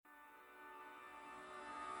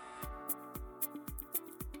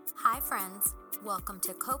Hi, friends. Welcome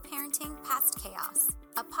to Co-Parenting Past Chaos,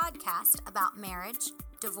 a podcast about marriage,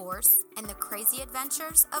 divorce, and the crazy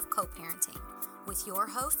adventures of co-parenting with your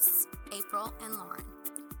hosts, April and Lauren.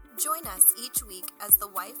 Join us each week as the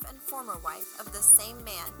wife and former wife of the same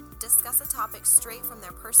man discuss a topic straight from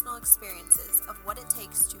their personal experiences of what it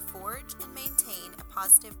takes to forge and maintain a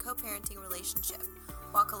positive co-parenting relationship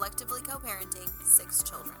while collectively co-parenting 6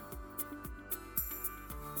 children.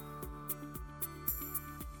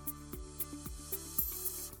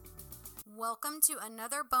 Welcome to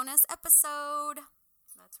another bonus episode.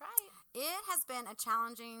 That's right. It has been a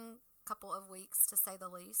challenging couple of weeks, to say the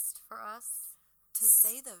least, for us. To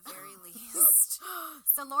say the very least.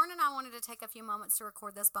 So Lauren and I wanted to take a few moments to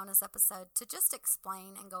record this bonus episode to just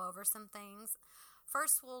explain and go over some things.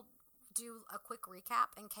 First, we'll do a quick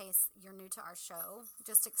recap in case you're new to our show,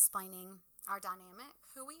 just explaining our dynamic.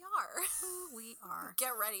 Who we are. Who we are.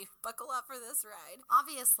 Get ready. Buckle up for this ride.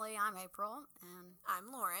 Obviously, I'm April. And I'm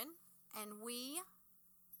Lauren. And we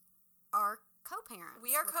are co-parents.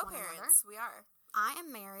 We are co-parents. We are. I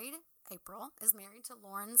am married. April is married to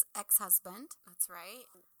Lauren's ex-husband. That's right.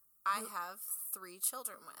 I have 3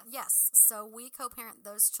 children with. Yes. So we co-parent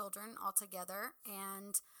those children all together.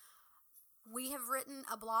 And we have written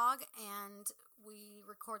a blog and we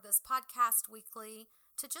record this podcast weekly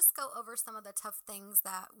to just go over some of the tough things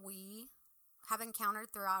that we have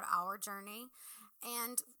encountered throughout our journey.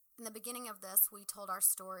 And in the beginning of this, we told our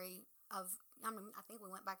story of, I think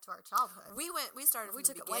we went back to our childhood. We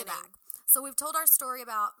took it way back. So we've told our story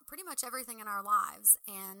about pretty much everything in our lives,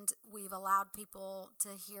 and we've allowed people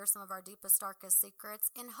to hear some of our deepest, darkest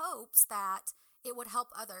secrets in hopes that it would help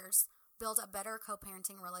others build a better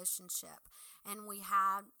co-parenting relationship. And we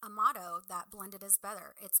had a motto that blended is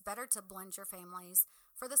better. It's better to blend your families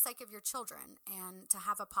for the sake of your children and to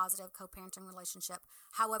have a positive co-parenting relationship,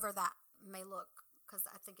 however that may look, because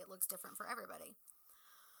I think it looks different for everybody.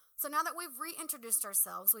 So now that we've reintroduced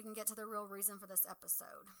ourselves, we can get to the real reason for this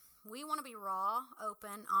episode. We want to be raw,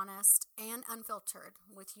 open, honest, and unfiltered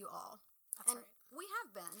with you all. That's right. We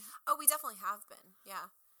have been. Oh, we definitely have been.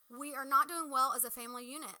 Yeah. We are not doing well as a family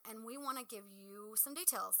unit, and we want to give you some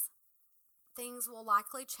details. Things will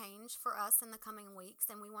likely change for us in the coming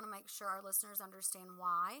weeks, and we want to make sure our listeners understand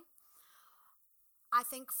why. I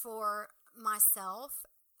think for myself,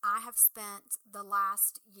 I have spent the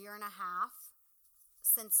last year and a half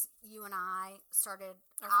since you and I started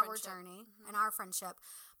our journey and our friendship,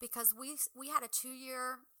 because we had a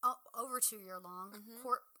over 2 year long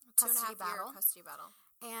court custody battle.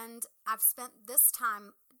 And I've spent this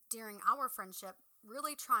time during our friendship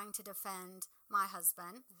really trying to defend my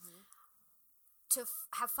husband, to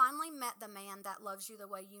have finally met the man that loves you the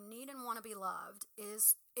way you need and want to be loved.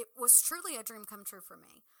 It was truly a dream come true for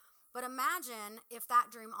me. But imagine if that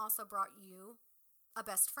dream also brought you a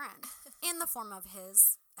best friend in the form of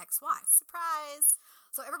his ex-wife. Surprise!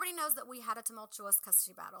 So everybody knows that we had a tumultuous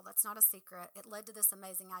custody battle. That's not a secret. It led to this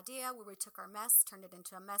amazing idea where we took our mess, turned it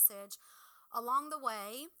into a message. Along the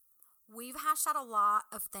way, we've hashed out a lot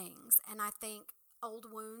of things, and I think old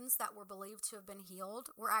wounds that were believed to have been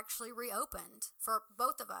healed were actually reopened for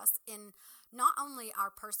both of us in not only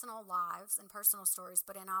our personal lives and personal stories,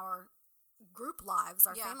 but in our group lives,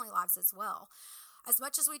 our family lives as well. As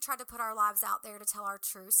much as we tried to put our lives out there to tell our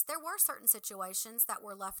truths, there were certain situations that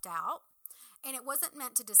were left out, and it wasn't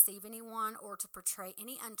meant to deceive anyone or to portray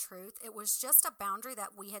any untruth. It was just a boundary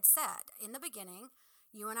that we had set. In the beginning,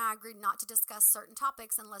 you and I agreed not to discuss certain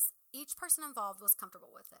topics unless each person involved was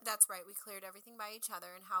comfortable with it. That's right. We cleared everything by each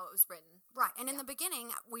other and how it was written. Right. And in the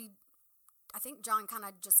beginning, I think John kind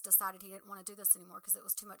of just decided he didn't want to do this anymore because it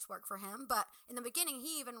was too much work for him. But in the beginning,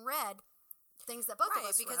 he even read things that both of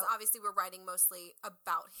us because wrote. Obviously we're writing mostly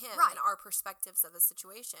about him and our perspectives of the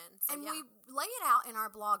situation. So, and we lay it out in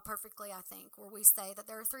our blog perfectly, I think, where we say that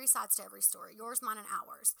there are 3 sides to every story, yours, mine, and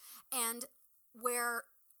ours. And where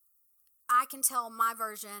I can tell my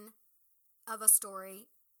version of a story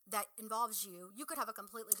that involves you, you could have a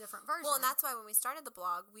completely different version. Well, and that's why when we started the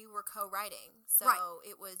blog, we were co-writing. So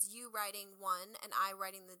it was you writing one and I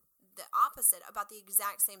writing the opposite about the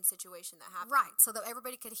exact same situation that happened. Right, so that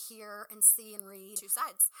everybody could hear and see and read 2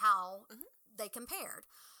 sides, how they compared.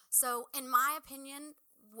 So in my opinion,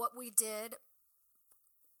 what we did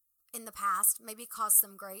in the past maybe caused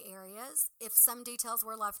some gray areas. If some details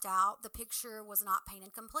were left out, the picture was not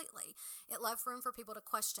painted completely. It left room for people to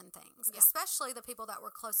question things, especially the people that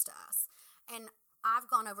were close to us. And I've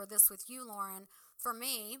gone over this with you, Lauren. For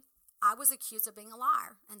me, I was accused of being a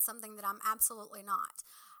liar, and something that I'm absolutely not.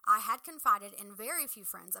 I had confided in very few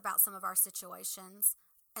friends about some of our situations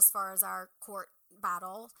as far as our court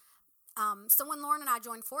battle, So when Lauren and I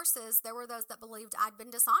joined forces, there were those that believed I'd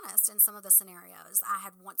been dishonest in some of the scenarios I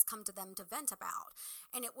had once come to them to vent about.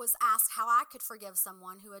 And it was asked how I could forgive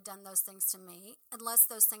someone who had done those things to me unless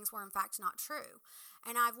those things were in fact not true.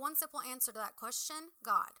 And I have one simple answer to that question: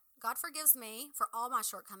 God. God forgives me for all my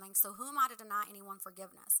shortcomings, so who am I to deny anyone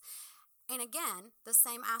forgiveness? And again, the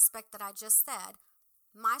same aspect that I just said,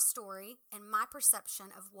 my story and my perception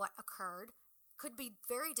of what occurred could be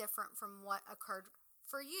very different from what occurred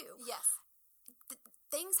for you. Yes.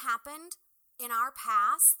 Things happened in our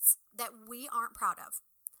pasts that we aren't proud of.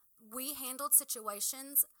 We handled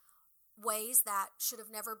situations ways that should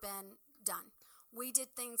have never been done. We did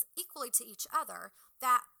things equally to each other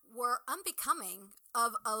that were unbecoming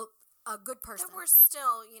of a good person. That we're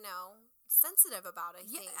still, sensitive about, I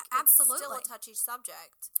think. Absolutely. It's still a touchy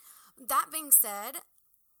subject. That being said,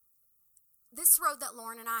 this road that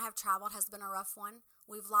Lauren and I have traveled has been a rough one.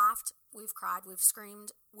 We've laughed, we've cried, we've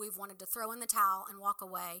screamed, we've wanted to throw in the towel and walk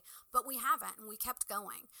away, but we haven't, and we kept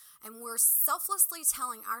going. And we're selflessly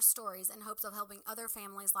telling our stories in hopes of helping other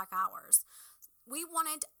families like ours. We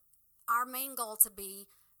wanted our main goal to be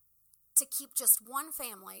to keep just one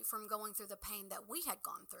family from going through the pain that we had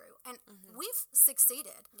gone through. And we've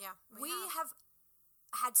succeeded. Yeah, we have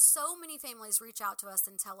had so many families reach out to us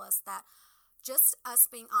and tell us that just us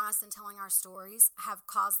being honest and telling our stories have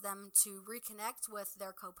caused them to reconnect with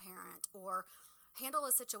their co-parent or handle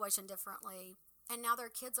a situation differently. And now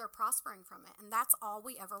their kids are prospering from it. And that's all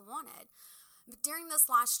we ever wanted. But during this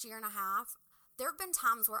last year and a half, there have been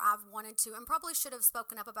times where I've wanted to and probably should have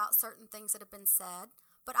spoken up about certain things that have been said,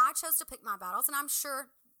 but I chose to pick my battles. And I'm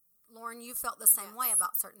sure, Lauren, you felt the same way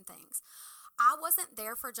about certain things. I wasn't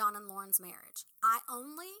there for John and Lauren's marriage. I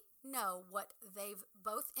only know what they've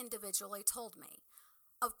both individually told me.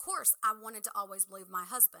 Of course, I wanted to always believe my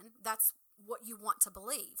husband. That's what you want to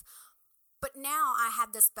believe. But now I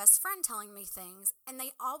had this best friend telling me things, and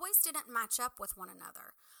they always didn't match up with one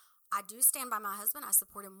another. I do stand by my husband. I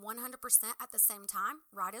support him 100% at the same time.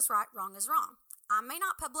 Right is right, wrong is wrong. I may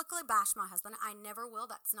not publicly bash my husband. I never will.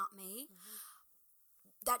 That's not me.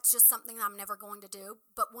 That's just something I'm never going to do.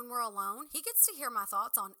 But when we're alone, he gets to hear my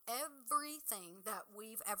thoughts on everything that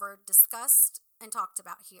we've ever discussed and talked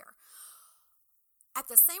about here. At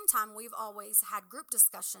the same time, we've always had group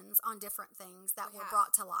discussions on different things that were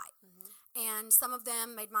brought to light. And some of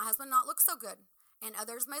them made my husband not look so good. And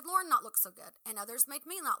others made Lauren not look so good. And others made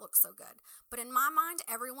me not look so good. But in my mind,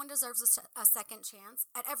 everyone deserves a second chance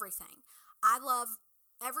at everything. I love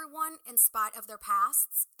everyone in spite of their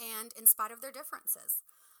pasts and in spite of their differences.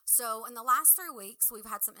 So in the last 3 weeks, we've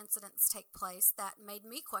had some incidents take place that made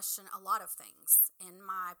me question a lot of things in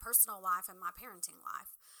my personal life and my parenting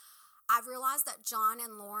life. I've realized that John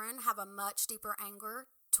and Lauren have a much deeper anger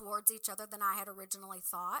towards each other than I had originally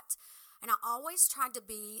thought. And I always tried to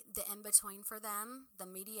be the in-between for them, the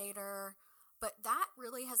mediator, but that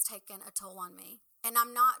really has taken a toll on me. And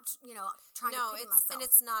I'm not, trying to pity myself. And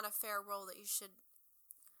it's not a fair role that you should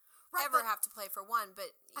ever have to play for one,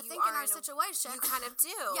 but I think in our situation, you kind of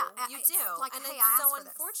do. Yeah, you do. Like, and hey, it's so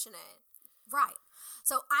unfortunate. Right.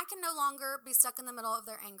 So I can no longer be stuck in the middle of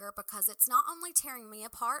their anger because it's not only tearing me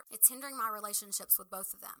apart, it's hindering my relationships with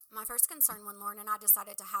both of them. My first concern when Lauren and I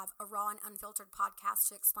decided to have a raw and unfiltered podcast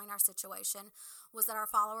to explain our situation was that our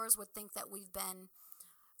followers would think that we've been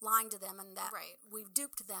lying to them and that we've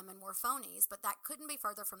duped them and we're phonies, but that couldn't be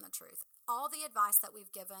further from the truth. All the advice that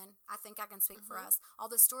we've given, I think I can speak for us, all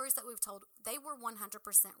the stories that we've told, they were 100%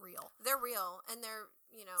 real. They're real, and they're,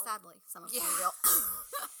 Sadly, some of them are real.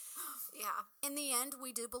 Yeah. In the end,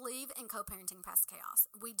 we do believe in co-parenting past chaos.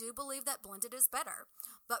 We do believe that blended is better.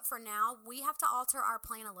 But for now, we have to alter our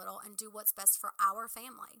plan a little and do what's best for our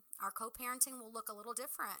family. Our co-parenting will look a little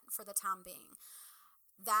different for the time being.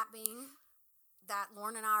 That being that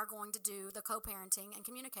Lauren and I are going to do the co-parenting and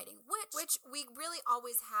communicating, which we really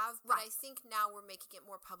always have, but I think now we're making it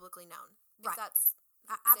more publicly known. If that's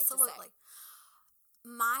absolutely.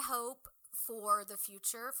 My hope for the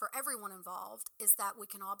future, for everyone involved, is that we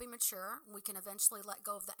can all be mature. We can eventually let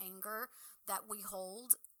go of the anger that we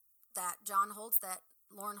hold, that John holds, that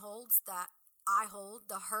Lauren holds, that I hold,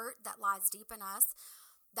 the hurt that lies deep in us.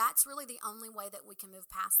 That's really the only way that we can move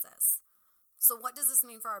past this. So what does this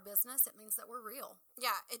mean for our business? It means that we're real.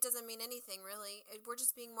 Yeah, it doesn't mean anything, really. We're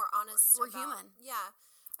just being more honest. We're human. Yeah,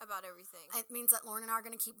 about everything. It means that Lauren and I are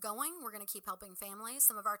going to keep going. We're going to keep helping families.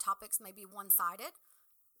 Some of our topics may be one-sided.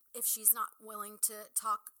 If she's not willing to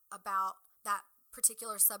talk about that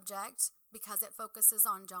particular subject because it focuses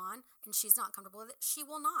on John and she's not comfortable with it, she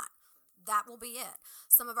will not. That will be it.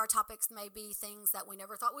 Some of our topics may be things that we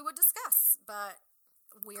never thought we would discuss, but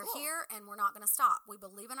We are Cool. here and we're not going to stop. We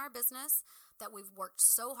believe in our business that we've worked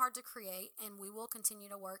so hard to create, and we will continue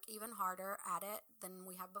to work even harder at it than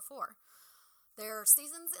we have before. There are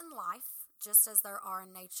seasons in life, just as there are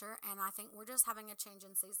in nature, and I think we're just having a change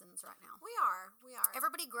in seasons right now. We are.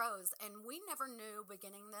 Everybody grows, and we never knew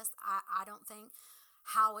beginning this, I don't think,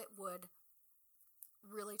 how it would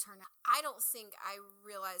really turn out. I don't think I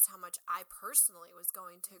realized how much I personally was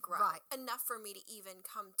going to grow. Right. Enough for me to even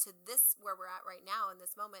come to this, where we're at right now, in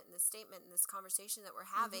this moment, in this statement, in this conversation that we're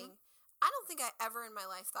having. I don't think I ever in my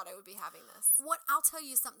life thought I would be having this. What I'll tell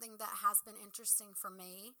you, something that has been interesting for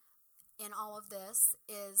me in all of this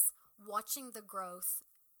is watching the growth,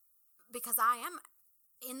 because I am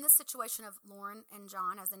in the situation of Lauren and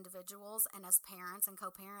John as individuals and as parents and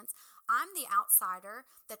co-parents. I'm the outsider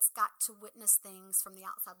that's got to witness things from the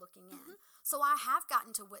outside looking in. So I have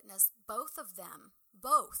gotten to witness both of them,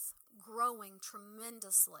 both growing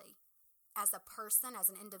tremendously as a person, as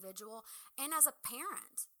an individual, and as a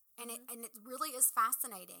parent. And it really is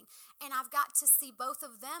fascinating. And I've got to see both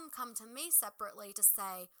of them come to me separately to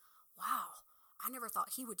say, wow, I never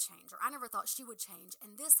thought he would change, or I never thought she would change,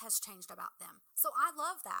 and this has changed about them. So I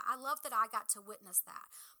love that. I love that I got to witness that.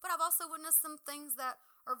 But I've also witnessed some things that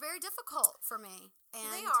are very difficult for me. And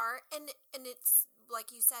they are, and it's, like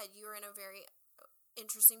you said, you're in a very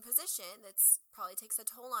interesting position that's probably takes a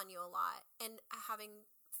toll on you a lot. And having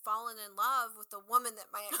fallen in love with the woman that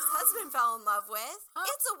my ex-husband fell in love with,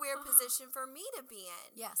 it's a weird position for me to be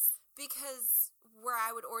in. Yes. Because where I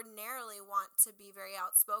would ordinarily want to be very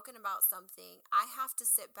outspoken about something, I have to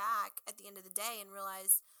sit back at the end of the day and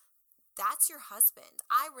realize that's your husband.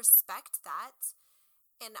 I respect that.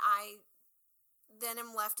 And I then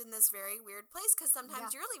am left in this very weird place, because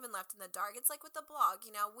sometimes you're even left in the dark. It's like with the blog,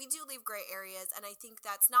 we do leave gray areas, and I think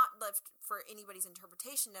that's not left for anybody's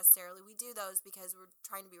interpretation necessarily. We do those because we're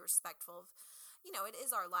trying to be respectful of, it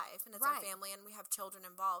is our life, and it's our family, and we have children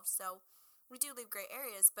involved. So we do leave gray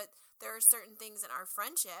areas, but there are certain things in our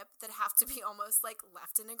friendship that have to be almost like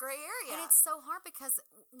left in a gray area. And it's so hard, because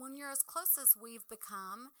when you're as close as we've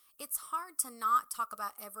become, it's hard to not talk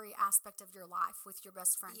about every aspect of your life with your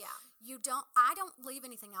best friend. Yeah. I don't leave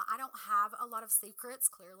anything out. I don't have a lot of secrets,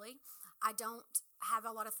 clearly. I don't have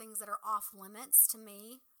a lot of things that are off limits to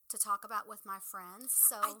me to talk about with my friends.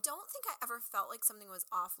 So I don't think I ever felt like something was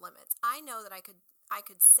off limits. I know that I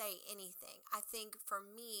could say anything. I think for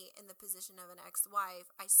me, in the position of an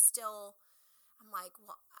ex-wife, I'm like,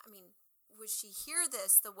 well, I mean, would she hear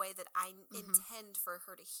this the way that I intend for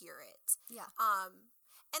her to hear it? Yeah.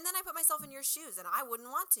 And then I put myself in your shoes, and I wouldn't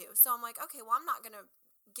want to. So I'm like, okay, well, I'm not going to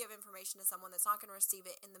give information to someone that's not going to receive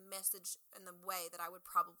it in the message, in the way that I would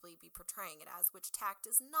probably be portraying it as, which tact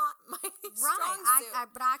is not my strong suit.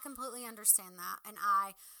 But I completely understand that. And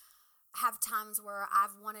I have times where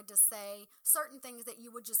I've wanted to say certain things that you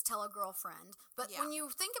would just tell a girlfriend. But when you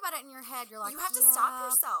think about it in your head, you're like, you have to stop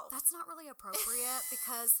yourself. That's not really appropriate,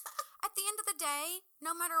 because at the end of the day,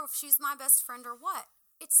 no matter if she's my best friend or what,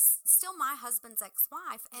 it's still my husband's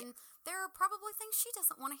ex-wife, and there are probably things she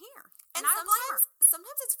doesn't want to hear. And I don't blame her.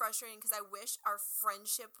 Sometimes it's frustrating, because I wish our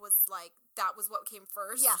friendship was like, that was what came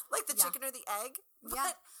first. Yeah. Like the chicken or the egg.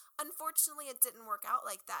 But unfortunately, it didn't work out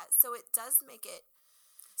like that. So it does make it.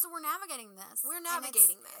 So we're navigating this. We're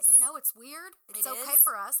navigating this. It's weird. It's It okay is.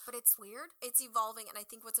 for us, but it's weird. It's evolving, and I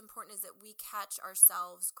think what's important is that we catch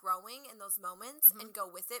ourselves growing in those moments and go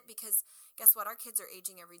with it, because guess what? Our kids are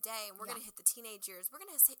aging every day, and we're going to hit the teenage years. We're going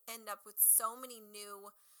to end up with so many new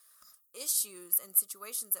issues and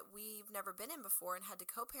situations that we've never been in before and had to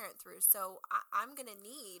co-parent through. So I'm going to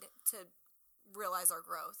need to realize our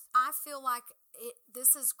growth. I feel like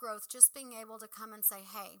this is growth, just being able to come and say,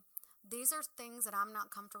 hey, these are things that I'm not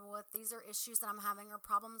comfortable with. These are issues that I'm having, or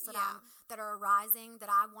problems that that are arising that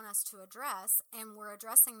I want us to address, and we're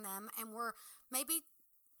addressing them, and we're maybe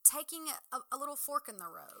taking a little fork in the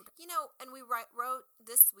road. And we wrote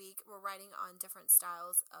this week, we're writing on different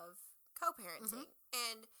styles of co-parenting.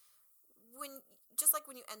 And just like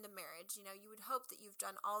when you end a marriage, you would hope that you've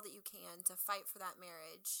done all that you can to fight for that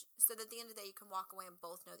marriage, so that at the end of the day you can walk away and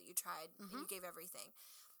both know that you tried and you gave everything.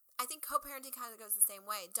 I think co-parenting kind of goes the same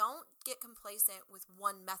way. Don't get complacent with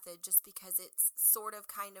one method just because it's sort of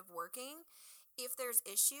kind of working. If there's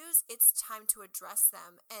issues, it's time to address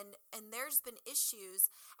them. And there's been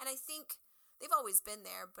issues, and I think they've always been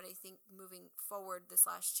there, but I think moving forward this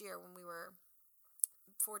last year when we were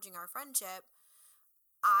forging our friendship,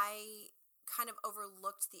 I kind of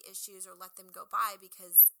overlooked the issues or let them go by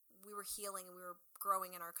because we were healing and we were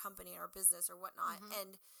growing in our company, our business or whatnot.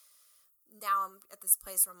 And now I'm at this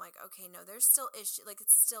place where I'm like, okay, no, there's still issue, like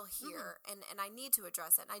it's still here, and I need to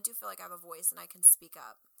address it. And I do feel like I have a voice and I can speak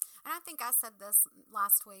up. And I think I said this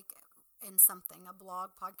last week in something, a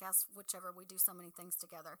blog, podcast, whichever. We do so many things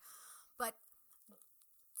together. But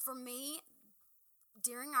for me,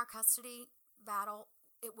 during our custody battle,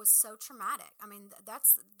 it was so traumatic. I mean,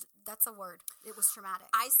 that's a word. It was traumatic.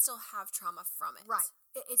 I still have trauma from it. Right.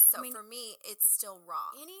 For me, it's still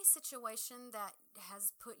raw. Any situation that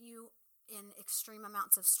has put you in extreme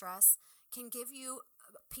amounts of stress can give you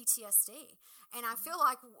PTSD. And I feel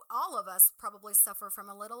like all of us probably suffer from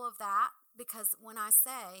a little of that, because when I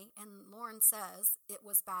say, and Lauren says, it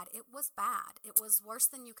was bad, it was bad. It was worse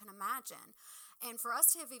than you can imagine. And for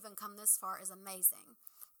us to have even come this far is amazing.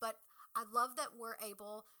 But I love that we're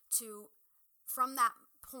able to, from that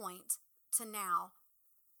point to now,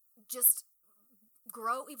 just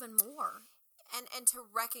grow even more. And to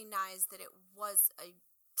recognize that it was a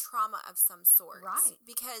trauma of some sort. Right.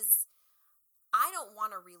 Because I don't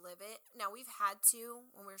want to relive it. Now, we've had to,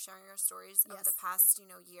 when we were sharing our stories over the past,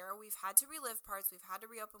 year, we've had to relive parts. We've had to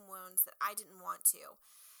reopen wounds that I didn't want to.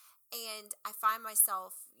 And I find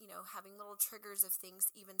myself, having little triggers of things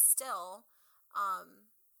even still,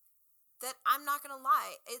 that I'm not going to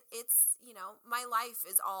lie. It's my life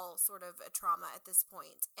is all sort of a trauma at this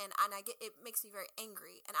point. And it makes me very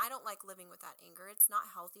angry. And I don't like living with that anger. It's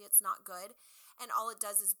not healthy. It's not good. And all it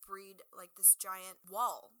does is breed like this giant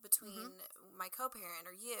wall between my co-parent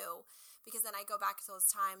or you, because then I go back to those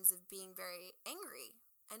times of being very angry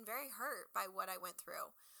and very hurt by what I went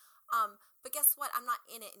through. But guess what? I'm not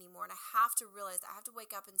in it anymore. And I have to realize, I have to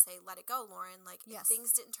wake up and say, let it go, Lauren. Like, if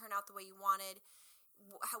things didn't turn out the way you wanted,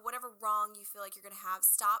 whatever wrong you feel like you're going to have,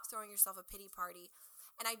 stop throwing yourself a pity party.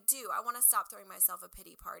 And I want to stop throwing myself a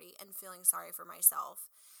pity party and feeling sorry for myself.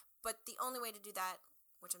 But the only way to do that,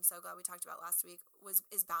 which I'm so glad we talked about last week,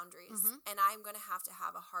 is boundaries. And I'm going to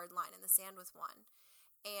have a hard line in the sand with one.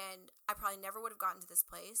 And I probably never would have gotten to this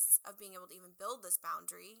place of being able to even build this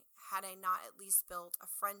boundary had I not at least built a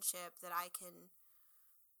friendship that I can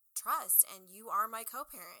trust. And you are my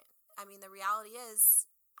co-parent. I mean, the reality is,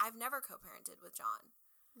 I've never co-parented with John.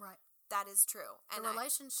 Right. That is true. And the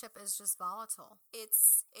relationship is just volatile.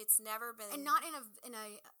 It's never been, and not in a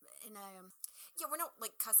yeah, we're not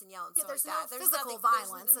like cuss and yell and stuff there's like that. There's physical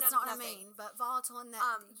violence. That's not what I mean. But volatile in that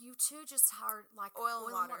you two just are like oil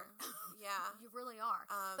and water. Yeah. You really are.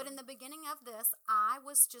 But in the beginning of this, I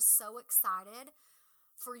was just so excited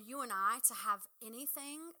for you and I to have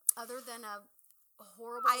anything other than a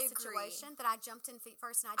horrible situation that I jumped in feet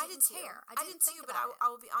first, and I didn't care. I didn't think but about it.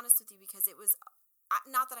 I will be honest with you, because it was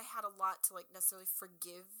not that I had a lot to like necessarily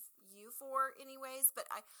forgive you for anyways, but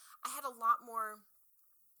I had a lot more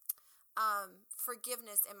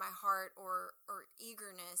forgiveness in my heart or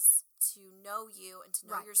eagerness to know you and to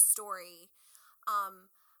know your story.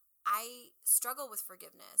 I struggle with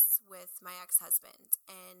forgiveness with my ex-husband,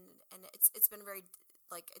 and it's been very,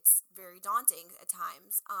 it's very daunting at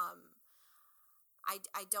times.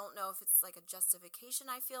 I don't know if it's like a justification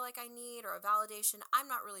I feel like I need or a validation. I'm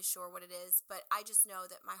not really sure what it is, but I just know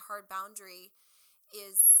that my hard boundary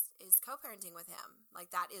is co-parenting with him.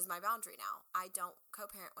 Like, that is my boundary now. I don't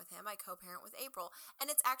co-parent with him. I co-parent with April. And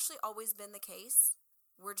it's actually always been the case.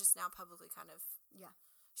 We're just now publicly kind of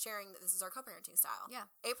sharing that this is our co-parenting style. Yeah.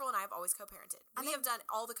 April and I have always co-parented. We have done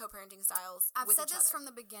all the co-parenting styles with each other. I've said this from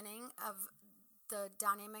the beginning of the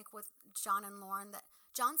dynamic with John and Lauren, that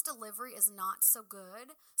John's delivery is not so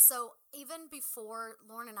good. So even before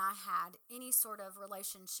Lauren and I had any sort of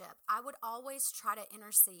relationship, I would always try to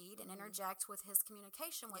intercede and interject with his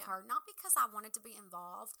communication with her, not because I wanted to be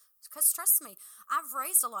involved, because trust me, I've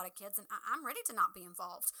raised a lot of kids and I'm ready to not be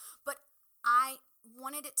involved. But I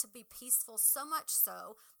wanted it to be peaceful, so much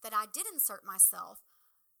so that I did insert myself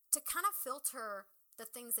to kind of filter the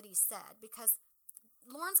things that he said, because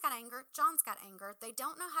Lauren's got anger, John's got anger. They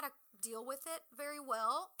don't know how to deal with it very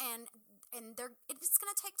well, and it's going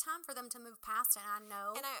to take time for them to move past it. I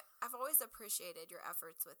know, and I've always appreciated your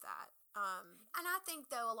efforts with that. And I think,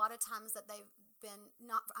 though, a lot of times that they've been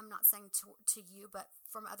I'm not saying to you, but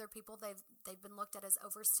from other people, they've been looked at as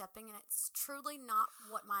overstepping, and it's truly not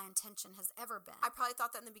what my intention has ever been. I probably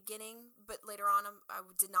thought that in the beginning, but later on, I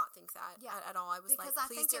did not think that at all. I was because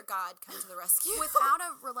please, dear God, come to the rescue. Without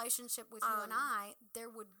a relationship with you and I, there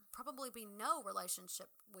would probably be no relationship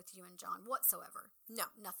with you and John whatsoever. No.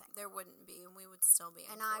 Nothing. There wouldn't be, and we would still be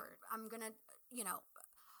in court. I'm going to,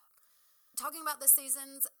 talking about the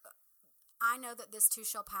seasons, I know that this too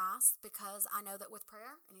shall pass, because I know that with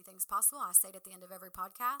prayer, anything's possible. I say it at the end of every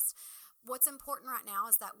podcast. What's important right now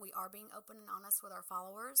is that we are being open and honest with our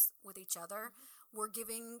followers, with each other. Mm-hmm. We're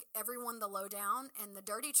giving everyone the lowdown and the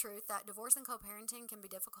dirty truth that divorce and co-parenting can be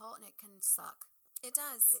difficult and it can suck. It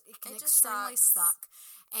does. It can just extremely sucks. suck.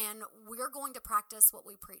 And we're going to practice what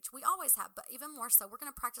we preach. We always have, but even more so, we're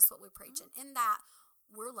going to practice what we preach. And in that,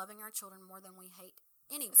 we're loving our children more than we hate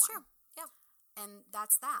anyone. It's true. Yeah. And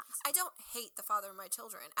that's that. I don't hate the father of my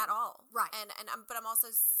children at all. Right. But I'm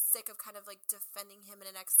also sick of kind of like defending him in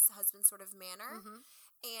an ex-husband sort of manner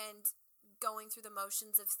and going through the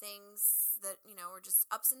motions of things that, you know, are just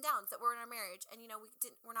ups and downs that were in our marriage. And, you know,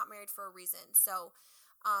 we're not married for a reason. So,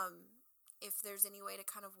 if there's any way to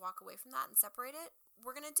kind of walk away from that and separate it,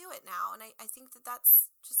 we're going to do it now. And I think that that's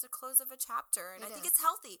just a close of a chapter. And I think it's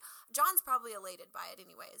healthy. John's probably elated by it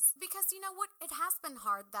anyways. Because, you know what, it has been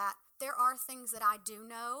hard that there are things that I do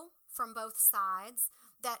know from both sides,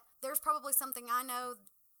 that there's probably something I know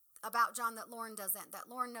about John that Lauren doesn't, that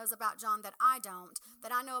Lauren knows about John that I don't, that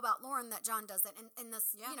I know about Lauren that John doesn't. And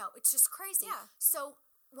this, you know, it's just crazy. Yeah. So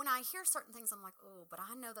when I hear certain things, I'm like, oh, but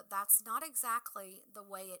I know that that's not exactly the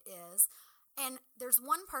way it is. And there's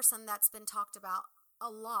one person that's been talked about a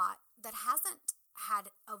lot that hasn't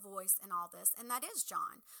had a voice in all this, and that is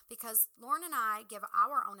John, because Lauren and I give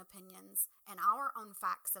our own opinions and our own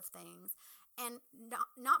facts of things, and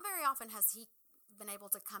not very often has he been able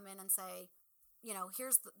to come in and say, you know,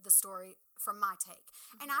 here's the story from my take.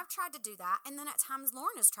 And I've tried to do that, and then at times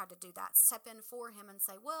Lauren has tried to do that, step in for him and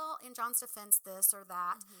say, well, in John's defense, this or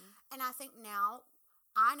that. And I think now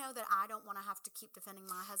I know that I don't want to have to keep defending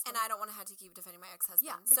my husband. And I don't want to have to keep defending my ex-husband.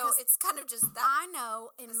 Yeah, so it's kind of just that. I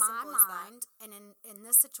know in my simple as that. mind and in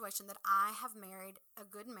this situation that I have married a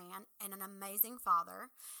good man and an amazing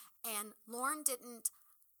father. And Lauren didn't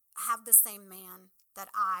have the same man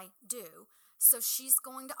that I do. So she's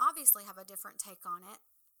going to obviously have a different take on it.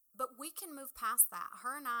 But we can move past that.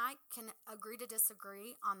 Her and I can agree to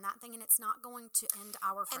disagree on that thing, and it's not going to end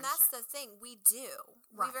our friendship. And that's the thing. We do.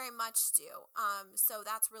 Right. We very much do. So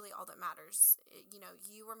that's really all that matters. You know,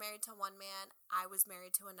 you were married to one man. I was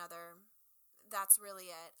married to another. That's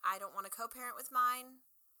really it. I don't want to co-parent with mine.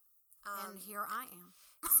 And here I am.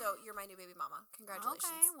 So you're my new baby mama. Congratulations.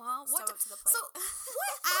 Okay, well, Step up to the plate. So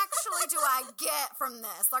what actually do I get from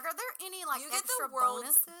this? Like, are there any you get extra the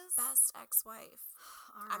world's bonuses? best ex-wife.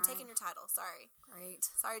 All I'm right. taking your title. Sorry. Great.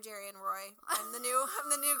 Sorry, Jerry and Roy. I'm the new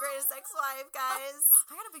greatest ex-wife, guys.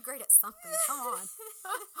 I gotta be great at something. Come on.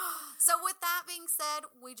 So with that being said,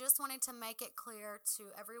 we just wanted to make it clear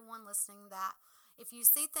to everyone listening that if you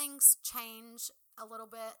see things change a little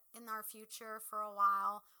bit in our future for a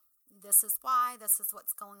while, this is why, this is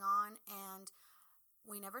what's going on, and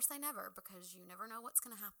we never say never, because you never know what's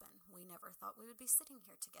going to happen. We never thought we would be sitting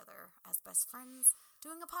here together as best friends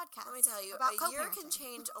doing a podcast. Let me tell you, about a year co-parenting. can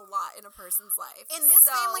change a lot in a person's life. In this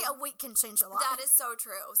family, a week can change a lot. That is so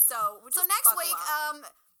true. So next week,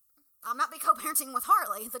 I'll not be co-parenting with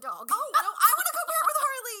Harley, the dog. Oh, no, I want to co-parent with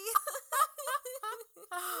Harley.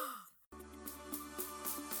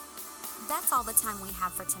 That's all the time we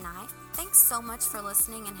have for tonight. Thanks so much for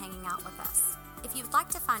listening and hanging out with us. If you'd like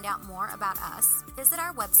to find out more about us, visit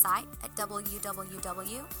our website at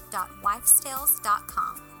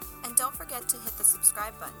www.wifestales.com. And don't forget to hit the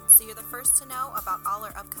subscribe button so you're the first to know about all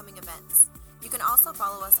our upcoming events. You can also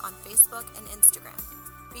follow us on Facebook and Instagram.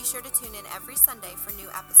 Be sure to tune in every Sunday for new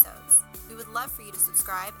episodes. We would love for you to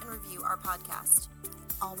subscribe and review our podcast.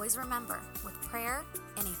 Always remember, with prayer,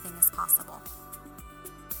 anything is possible.